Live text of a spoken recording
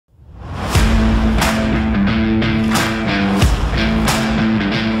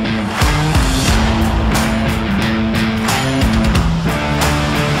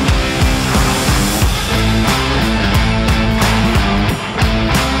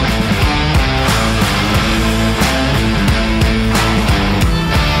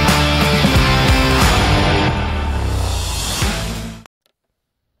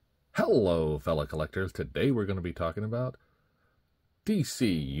fellow collectors. Today we're going to be talking about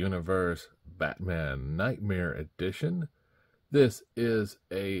DC Universe Batman Nightmare Edition. This is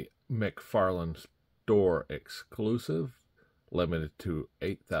a McFarlane store exclusive, limited to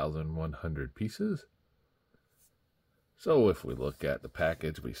 8,100 pieces. So if we look at the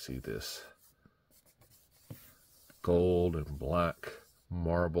package, we see this gold and black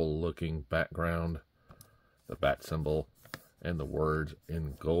marble looking background, the bat symbol, and the words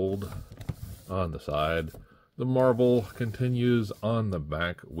in gold on the side. The marble continues. On the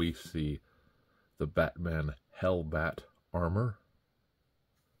back, we see the Batman Hellbat armor.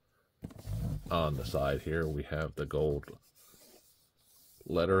 On the side here, we have the gold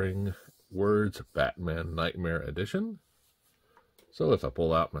lettering, words, Batman Nightmare Edition. So if I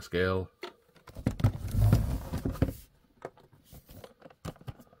pull out my scale,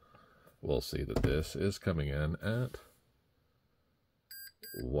 we'll see that this is coming in at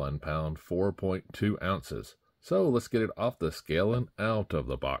 1 pound, 4.2 ounces. So let's get it off the scale and out of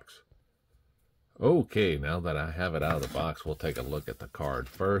the box. Okay, now that I have it out of the box, we'll take a look at the card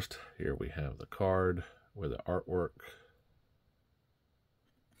first. Here we have the card with the artwork.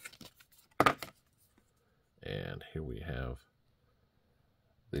 And here we have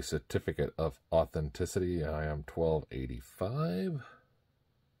the certificate of authenticity. I am 1285.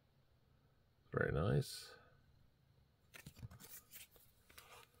 Very nice.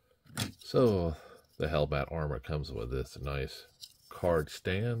 So the Hellbat armor comes with this nice card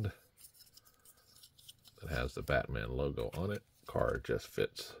stand that has the Batman logo on it. Card just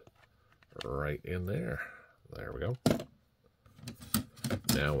fits right in there. There we go.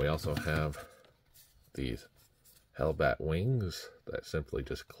 Now we also have these Hellbat wings that simply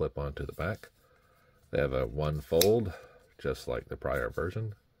just clip onto the back. They have a one fold, just like the prior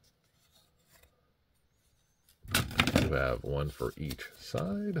version. You have one for each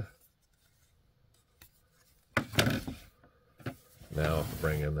side. Now,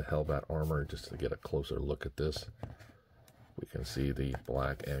 bring in the Hellbat armor just to get a closer look at this. We can see the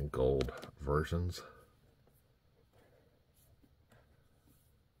black and gold versions.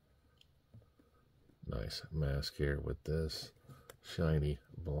 Nice mask here with this shiny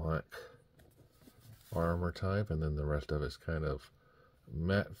black armor type, and then the rest of it's kind of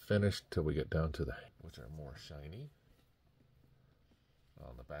matte finish till we get down to the which are more shiny.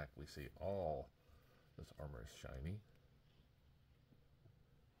 On the back, we see all this armor is shiny.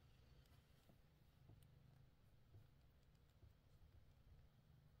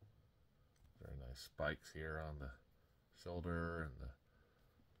 Very nice spikes here on the shoulder and the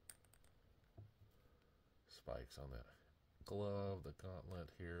spikes on the glove, the gauntlet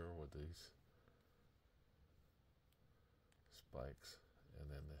here with these spikes, and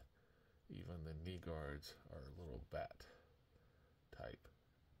then even the knee guards are little bat type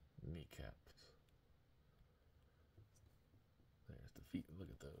kneecaps. There's the feet. Look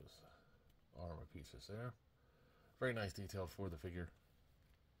at those armor pieces there. Very nice detail for the figure.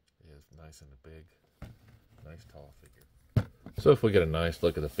 It is nice and big. Nice tall figure. So if we get a nice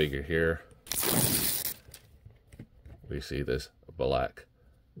look at the figure here, we see this black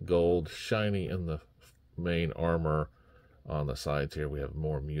gold shiny in the main armor. On the sides here, we have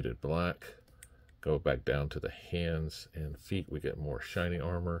more muted black. Go back down to the hands and feet, we get more shiny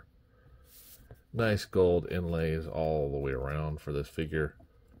armor. Nice gold inlays all the way around for this figure.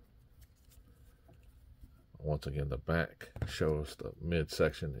 Once again, the back shows the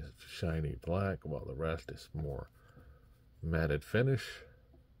midsection is shiny black, while the rest is more matted finish.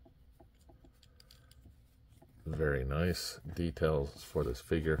 Very nice details for this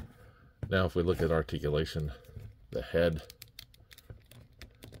figure. Now, if we look at articulation, the head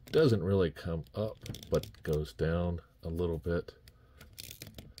doesn't really come up, but goes down a little bit.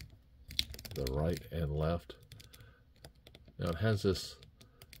 The right and left. Now it has this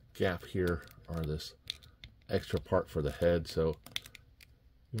gap here, or this extra part for the head, so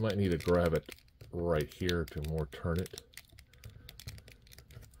you might need to grab it right here to more turn it.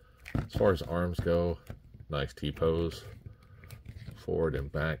 As far as arms go, nice T-pose. Forward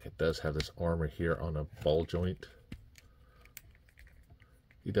and back. It does have this armor here on a ball joint.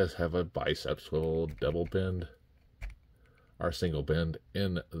 He does have a bicep swivel, double bend, or single bend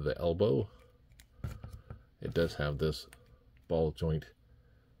in the elbow. It does have this ball joint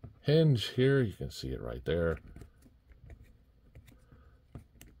hinge here. You can see it right there.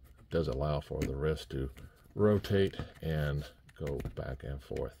 It does allow for the wrist to rotate and go back and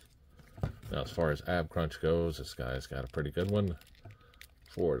forth. Now, as far as ab crunch goes, this guy's got a pretty good one.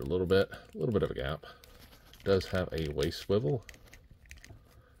 Forward a little bit of a gap. Does have a waist swivel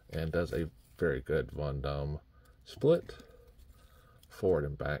and does a very good Von Damme split. Forward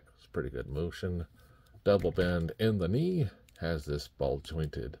and back pretty good motion. Double bend in the knee. Has this ball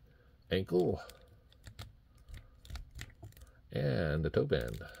jointed ankle. And a toe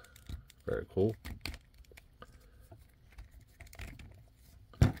bend. Very cool.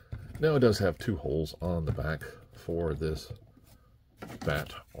 Now it does have 2 holes on the back for this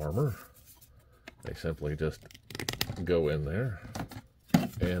bat armor. They simply just go in there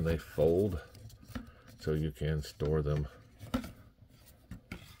and they fold so you can store them.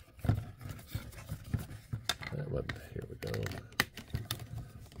 But here we go.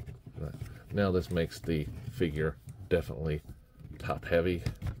 Now this makes the figure definitely top heavy.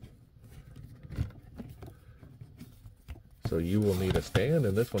 So you will need a stand,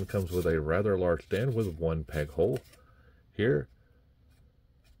 and this one comes with a rather large stand with 1 peg hole here.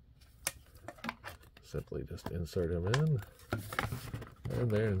 Simply just insert him in,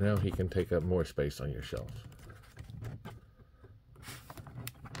 and there, now he can take up more space on your shelf.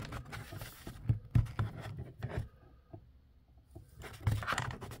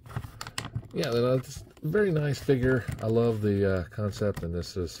 Yeah, it's a very nice figure. I love the concept, and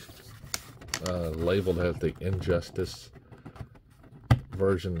this is labeled as the Injustice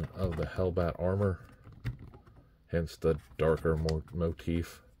version of the Hellbat armor, hence the darker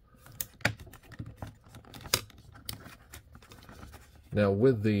motif. Now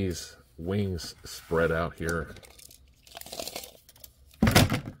with these wings spread out here,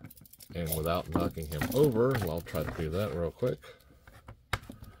 and without knocking him over, well, I'll try to do that real quick.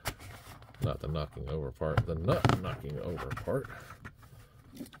 Not the knocking over part, the not knocking over part.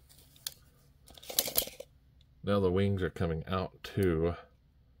 Now the wings are coming out to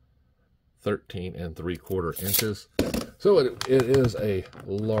 13 3/4 inches. So it is a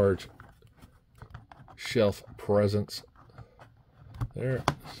large shelf presence there.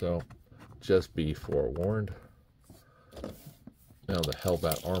 So just be forewarned. Now the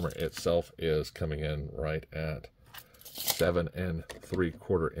Hellbat armor itself is coming in right at 7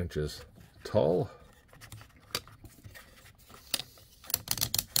 3/4 inches tall.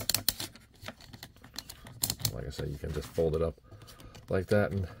 Like I said, you can just fold it up like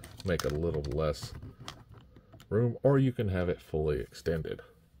that and make a little less room, or you can have it fully extended.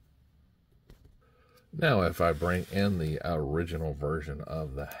 Now if I bring in the original version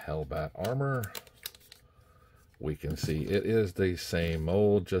of the Hellbat armor, we can see it is the same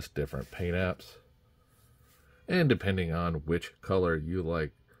mold, just different paint apps. And depending on which color you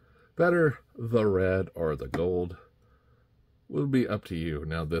like better, the red or the gold, will be up to you.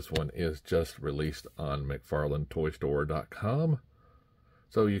 Now this one is just released on McFarlaneToyStore.com,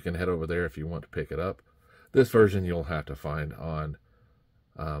 so you can head over there if you want to pick it up. This version you'll have to find on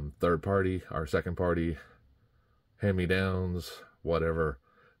third party or second party, hand-me-downs, whatever,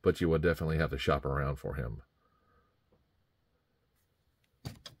 but you will definitely have to shop around for him.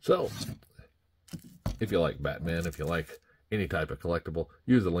 So if you like Batman, if you like any type of collectible,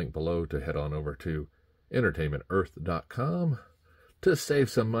 use the link below to head on over to entertainmentearth.com to save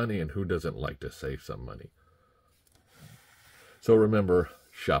some money, and who doesn't like to save some money? So remember,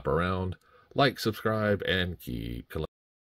 shop around, like, subscribe, and keep collecting.